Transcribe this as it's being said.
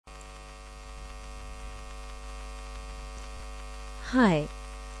Hi,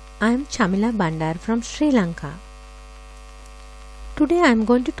 I am Chamila Bandar from Sri Lanka. Today I am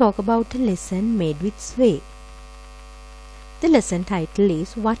going to talk about a lesson made with sway. The lesson title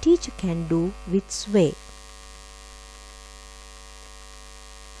is What Teacher Can Do with Sway.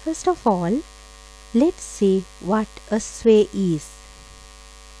 First of all, let's see what a sway is.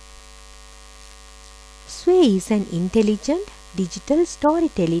 Sway is an intelligent digital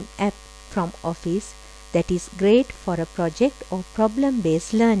storytelling app from Office that is great for a project or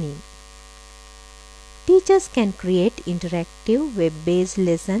problem-based learning. Teachers can create interactive web-based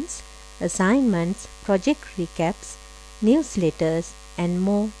lessons, assignments, project recaps, newsletters, and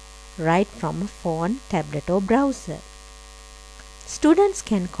more right from a phone, tablet, or browser. Students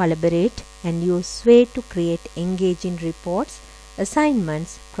can collaborate and use Sway to create engaging reports,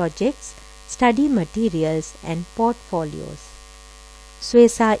 assignments, projects, study materials, and portfolios.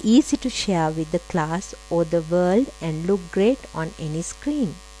 Sways are easy to share with the class or the world and look great on any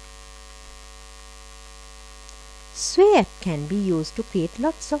screen. Sway app can be used to create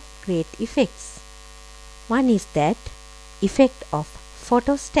lots of great effects. One is that effect of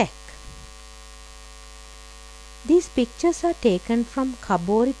photo stack. These pictures are taken from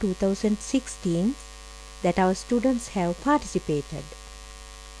Kabori 2016 that our students have participated.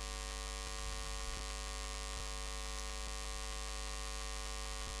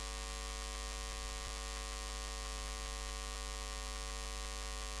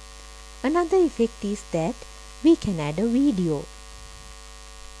 Another effect is that we can add a video.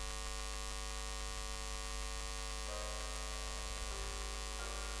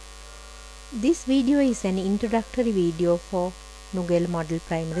 This video is an introductory video for Nugel Model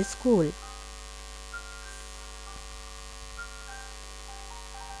Primary School.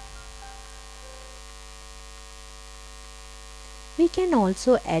 We can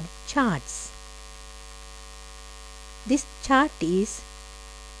also add charts. This chart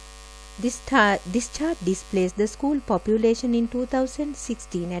displays the school population in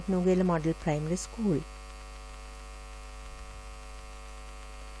 2016 at Nugel Model Primary School.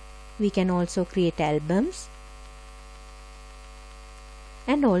 We can also create albums,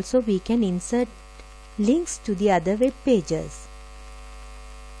 and also we can insert links to the other web pages.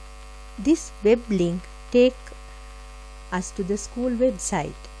 This web link takes us to the school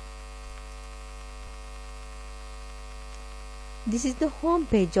website. This is the home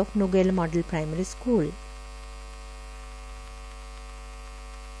page of Nugel Model Primary School.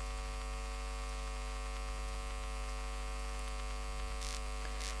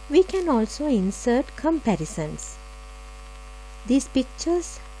 We can also insert comparisons. These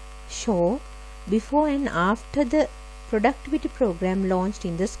pictures show before and after the productivity program launched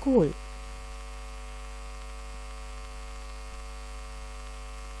in the school.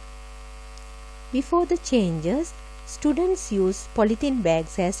 Before the changes, students use polythene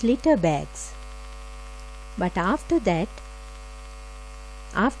bags as litter bags. But after that,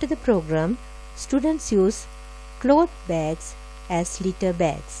 after the program, students use cloth bags as litter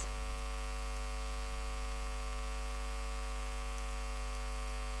bags.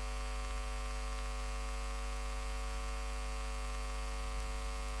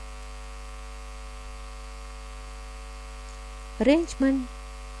 Arrangement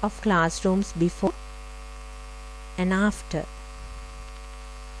of classrooms before and after.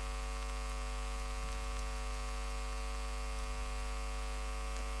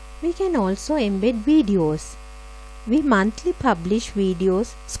 We can also embed videos. We monthly publish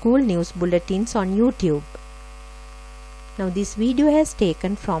videos, school news bulletins on YouTube. Now this video has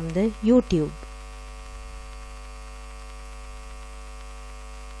taken from the YouTube.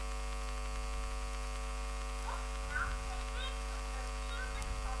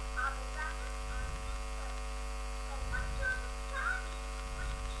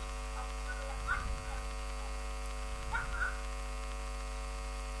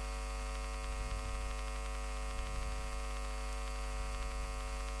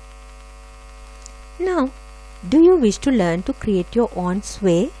 Now, do you wish to learn to create your own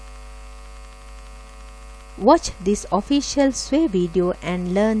sway? Watch this official sway video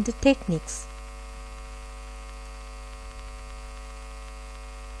and learn the techniques.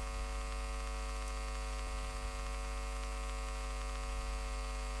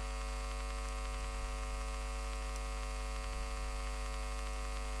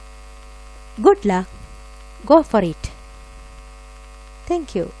 Good luck. Go for it.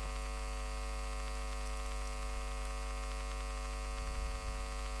 Thank you.